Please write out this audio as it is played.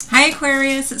Hi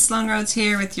Aquarius, it's Sloan Rhodes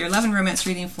here with your love and romance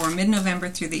reading for mid-November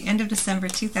through the end of December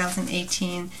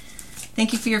 2018.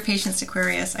 Thank you for your patience,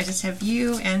 Aquarius. I just have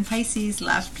you and Pisces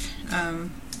left.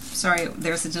 Sorry,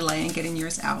 there's a delay in getting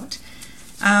yours out.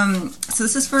 So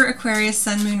this is for Aquarius,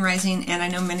 Sun, Moon, Rising, and I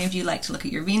know many of you like to look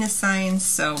at your Venus signs,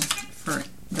 so for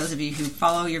those of you who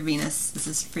follow your Venus, this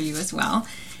is for you as well.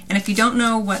 And if you don't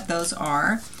know what those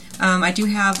are, I do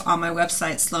have on my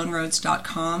website,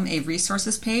 sloanrhodes.com, a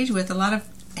resources page with a lot of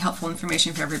helpful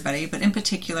information for everybody, but in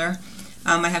particular,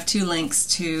 I have two links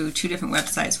to two different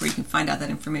websites where you can find out that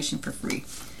information for free.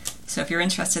 So if you're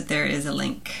interested, there is a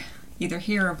link either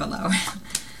here or below.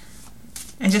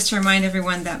 And just to remind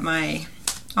everyone that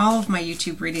all of my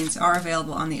YouTube readings are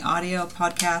available on the audio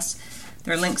podcast.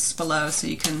 There are links below so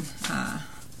you can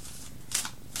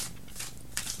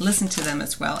listen to them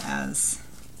as well as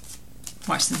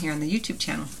watch them here on the YouTube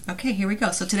channel. Okay, here we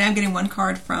go. So today I'm getting one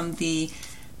card from the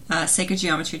Sacred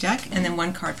Geometry deck and then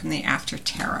one card from the After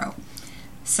Tarot.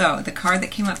 So the card that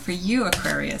came up for you,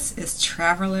 Aquarius, is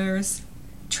Traveler's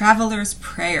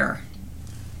Prayer.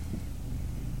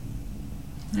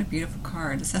 What a beautiful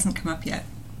card. This hasn't come up yet.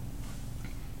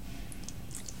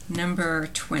 Number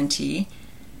 20.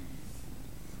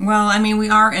 Well, I mean, we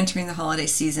are entering the holiday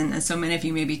season, and so many of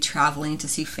you may be traveling to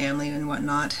see family and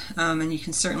whatnot, and you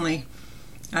can certainly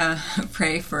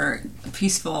pray for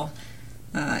peaceful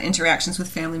interactions with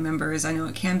family members. I know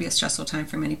it can be a stressful time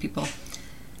for many people.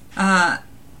 But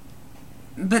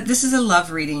this is a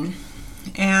love reading,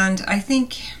 and I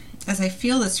think as I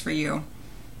feel this for you,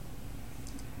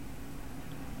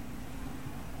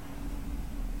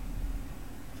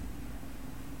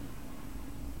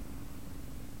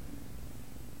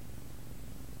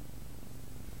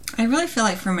 I really feel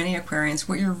like for many Aquarians,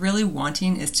 what you're really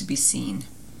wanting is to be seen.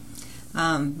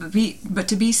 But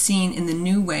to be seen in the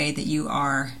new way that you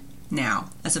are now,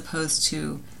 as opposed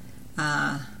to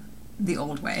the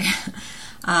old way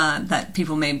that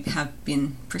people may have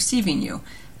been perceiving you.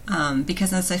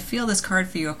 Because as I feel this card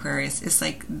for you, Aquarius, it's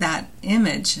like that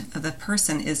image of the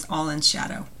person is all in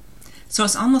shadow. So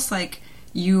it's almost like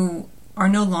you are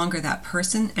no longer that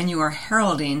person and you are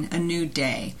heralding a new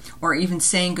day, or even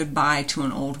saying goodbye to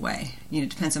an old way. It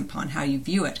depends upon how you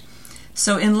view it.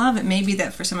 So in love, it may be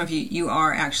that for some of you, you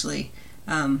are actually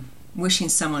wishing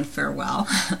someone farewell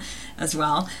as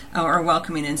well, or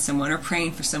welcoming in someone, or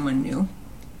praying for someone new.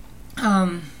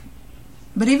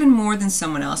 But even more than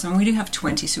someone else, and we do have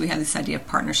 20, so we have this idea of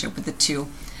partnership with the two.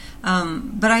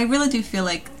 But I really do feel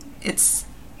like it's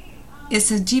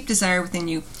a deep desire within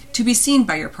you to be seen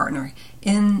by your partner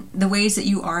in the ways that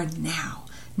you are now,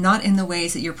 not in the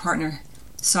ways that your partner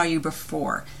saw you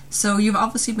before. So you've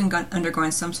obviously been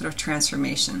undergoing some sort of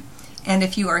transformation. And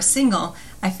if you are single,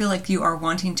 I feel like you are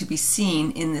wanting to be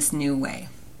seen in this new way.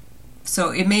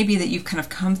 So it may be that you've kind of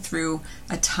come through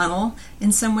a tunnel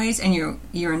in some ways, and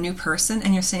you're a new person,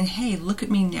 and you're saying, hey, look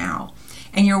at me now.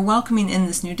 And you're welcoming in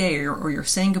this new day, or you're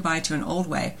saying goodbye to an old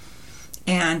way.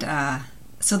 And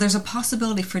so there's a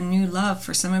possibility for new love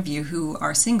for some of you who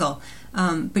are single,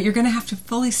 but you're going to have to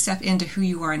fully step into who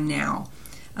you are now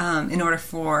in order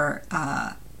for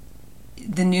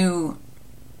the new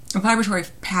vibratory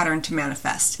pattern to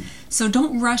manifest. So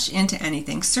don't rush into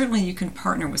anything. Certainly you can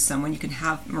partner with someone, you can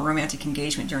have a romantic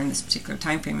engagement during this particular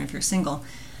time frame if you're single,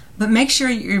 but make sure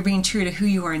you're being true to who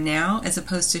you are now as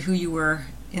opposed to who you were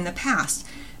in the past.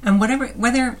 And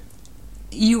whether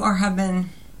you have been,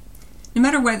 no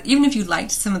matter what, even if you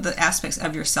liked some of the aspects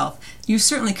of yourself, you've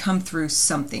certainly come through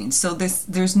something. So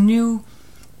there's a new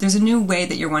way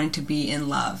that you're wanting to be in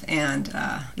love, and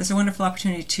there's a wonderful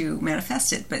opportunity to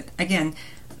manifest it. But again,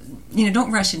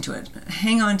 don't rush into it.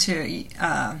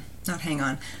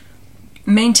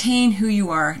 Maintain who you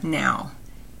are now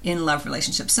in love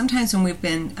relationships. Sometimes when we've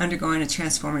been undergoing a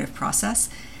transformative process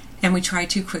and we try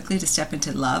too quickly to step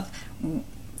into love,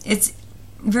 it's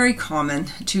very common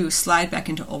to slide back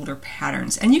into older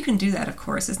patterns. And you can do that, of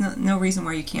course. There's no reason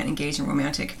why you can't engage in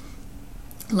romantic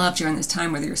love during this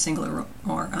time, whether you're single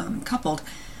or coupled.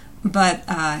 But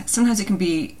sometimes it can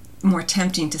be more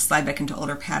tempting to slide back into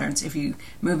older patterns if you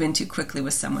move in too quickly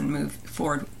with someone, move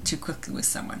forward too quickly with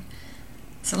someone.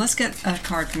 So let's get a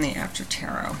card from the After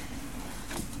Tarot.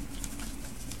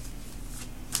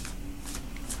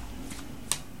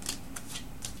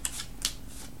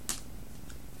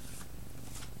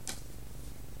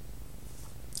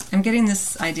 I'm getting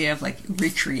this idea of like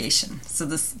recreation. So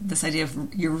this idea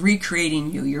of you're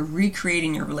recreating you're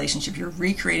recreating your relationship, you're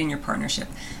recreating your partnership.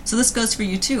 So this goes for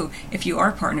you too if you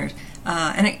are partnered.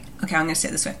 Okay, I'm going to say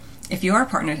it this way. If you are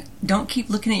partnered, don't keep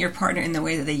looking at your partner in the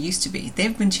way that they used to be.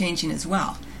 They've been changing as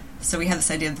well. So we have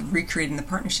this idea of recreating the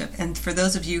partnership. And for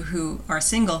those of you who are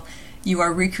single, you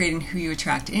are recreating who you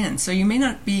attract in. So you may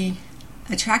not be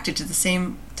attracted to the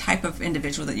same type of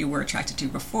individual that you were attracted to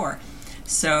before.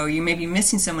 So you may be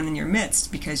missing someone in your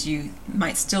midst because you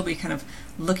might still be kind of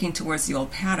looking towards the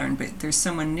old pattern, but there's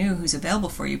someone new who's available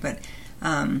for you. But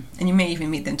and you may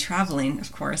even meet them traveling,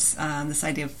 of course, this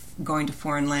idea of going to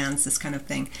foreign lands, this kind of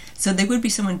thing. So they would be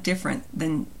someone different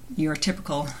than your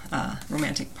typical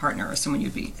romantic partner or someone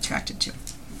you'd be attracted to.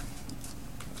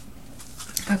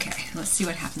 Okay, let's see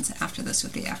what happens after this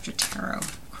with the After Tarot,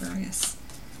 Aquarius.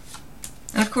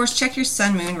 And of course, check your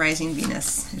Sun, Moon, Rising,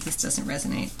 Venus if this doesn't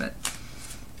resonate, but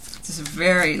there's a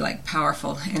very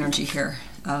powerful energy here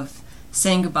of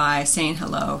saying goodbye, saying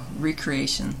hello,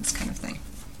 recreation, this kind of thing.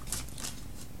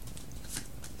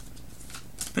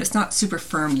 But it's not super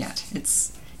firm yet.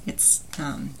 It's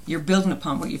you're building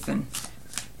upon what you've been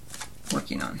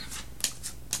working on.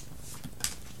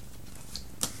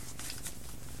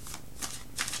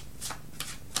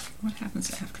 What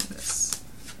happens after this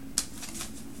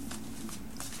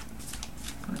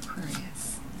for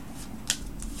Aquarius?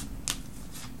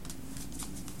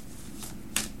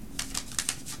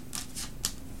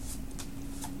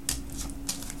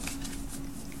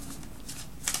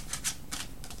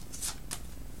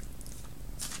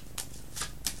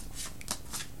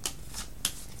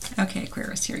 Okay,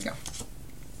 Aquarius, here we go.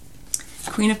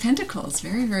 Queen of Pentacles,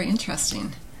 very, very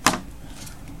interesting.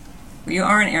 You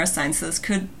are an air sign, so this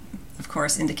could, of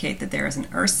course, indicate that there is an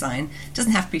earth sign. It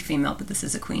doesn't have to be female, but this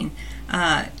is a queen,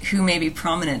 who may be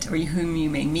prominent or whom you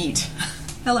may meet.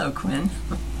 Hello, Quinn.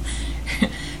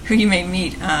 Who you may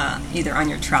meet either on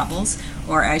your travels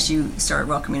or as you start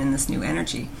welcoming in this new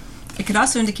energy. It could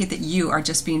also indicate that you are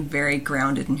just being very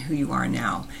grounded in who you are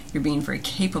now. You're being very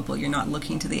capable. You're not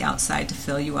looking to the outside to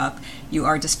fill you up. You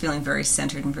are just feeling very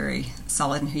centered and very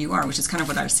solid in who you are, which is kind of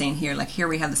what I was saying here. Like here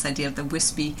we have this idea of the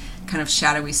wispy, kind of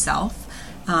shadowy self.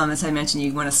 As I mentioned,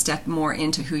 you want to step more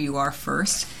into who you are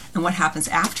first. And what happens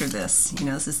after this? You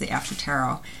know, this is the After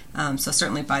Tarot. So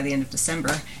certainly by the end of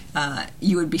December,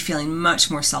 you would be feeling much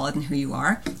more solid in who you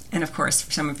are. And of course,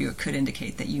 for some of you, it could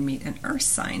indicate that you meet an earth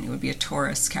sign. It would be a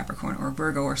Taurus, Capricorn, or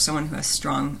Virgo, or someone who has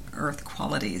strong earth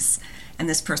qualities. And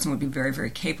this person would be very,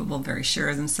 very capable, very sure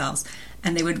of themselves.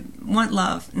 And they would want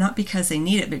love, not because they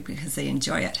need it, but because they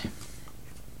enjoy it.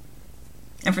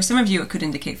 And for some of you, it could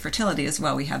indicate fertility as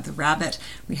well. We have the rabbit.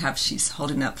 We have, she's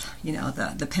holding up, you know,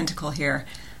 the pentacle here.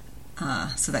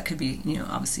 So that could be, you know,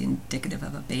 obviously indicative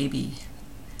of a baby.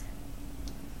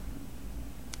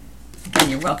 Again,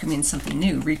 you're welcoming something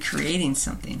new, recreating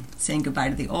something, saying goodbye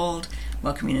to the old,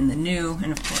 welcoming in the new,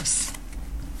 and of course,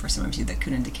 for some of you, that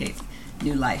could indicate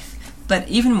new life. But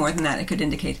even more than that, it could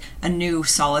indicate a new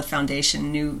solid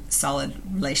foundation, new solid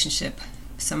relationship.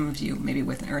 Some of you maybe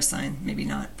with an earth sign, maybe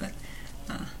not, but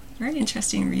very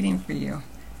interesting reading for you.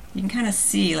 You can kind of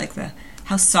see like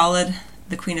how solid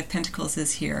the Queen of Pentacles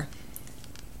is here,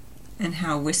 and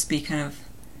how wispy kind of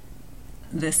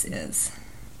this is.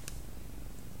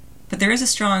 But there is a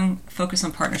strong focus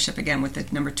on partnership again with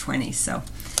the number 20. So,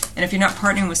 and if you're not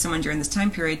partnering with someone during this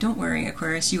time period, don't worry,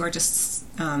 Aquarius. You are just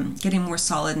getting more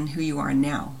solid in who you are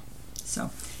now. So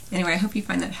anyway, I hope you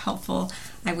find that helpful.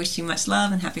 I wish you much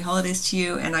love and happy holidays to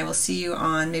you, and I will see you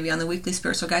maybe on the weekly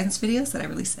spiritual guidance videos that I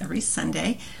release every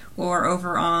Sunday, or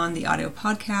over on the audio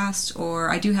podcast, or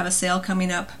I do have a sale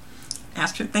coming up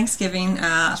after Thanksgiving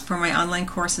for my online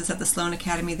courses at the Sloan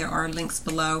Academy. There are links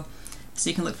below, so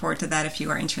you can look forward to that if you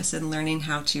are interested in learning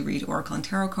how to read Oracle and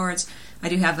Tarot cards. I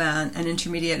do have an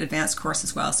intermediate advanced course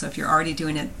as well, so if you're already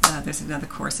doing it, there's another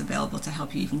course available to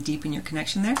help you even deepen your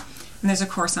connection there. And there's a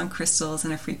course on crystals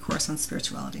and a free course on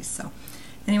spirituality. So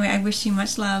anyway, I wish you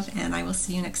much love, and I will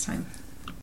see you next time.